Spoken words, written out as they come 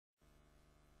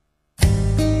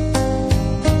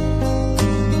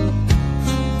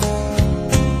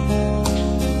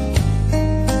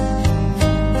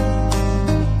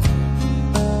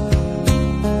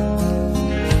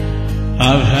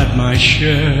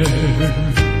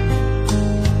aware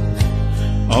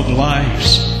of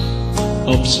life's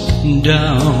ups and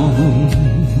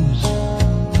downs,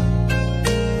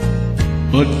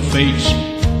 but fate's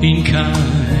been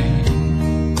kind,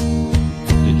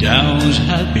 the downs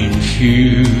have been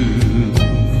few.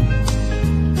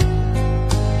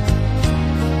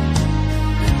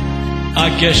 I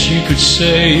guess you could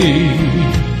say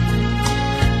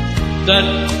that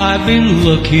I've been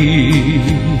lucky.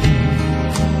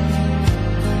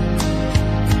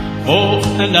 Oh,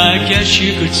 and I guess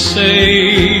you could say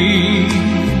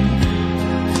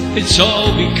it's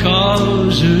all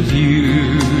because of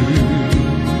you.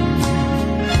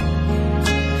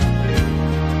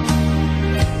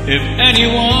 If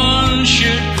anyone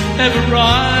should ever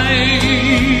write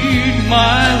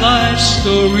my life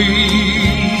story,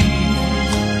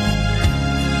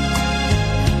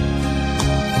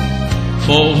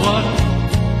 for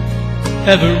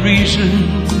whatever reason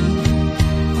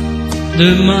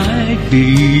there might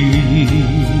be,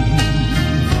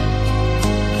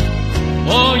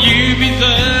 oh, you be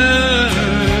there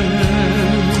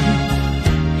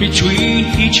between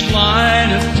each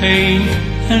line of pain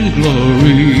and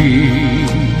glory,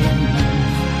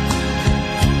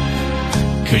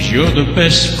 'cause you're the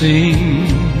best thing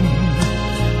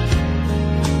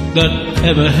that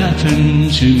ever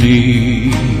happened to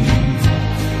me.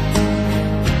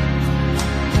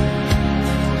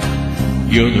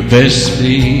 You're the best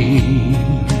thing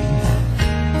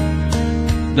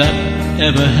that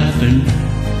ever happened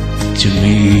to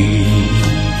me.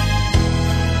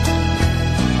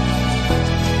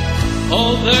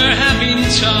 Oh, there have been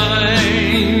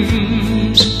times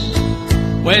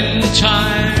when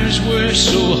times were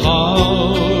so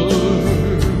hard,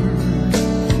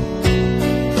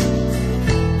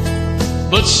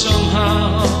 but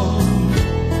somehow,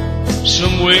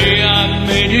 some way I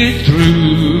made it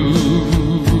through.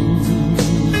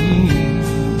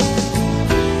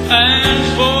 And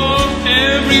for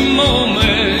every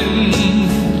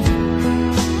moment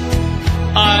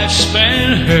I've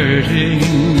spent hurting,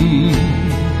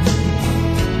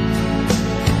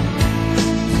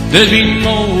 there's been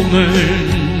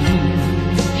moments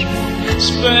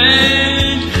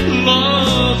spent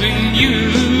loving you.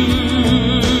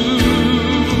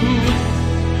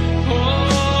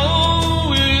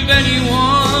 Oh, if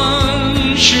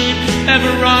anyone should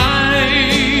ever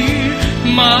write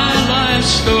my life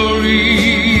story,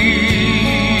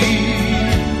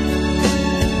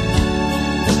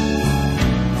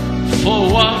 for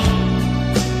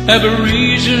whatever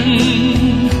reason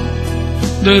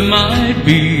there might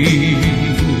be,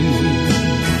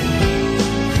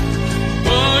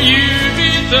 oh, you'll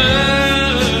be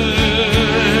there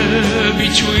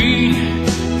between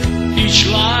each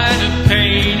line of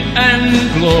pain and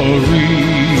glory,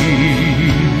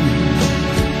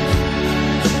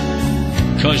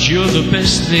 'cause you're the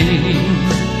best thing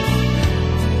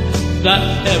that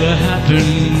ever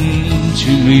happened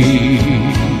to me.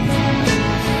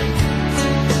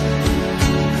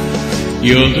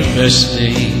 You're the best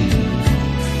thing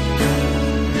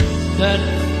that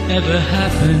ever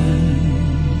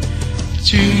happened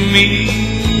to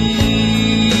me.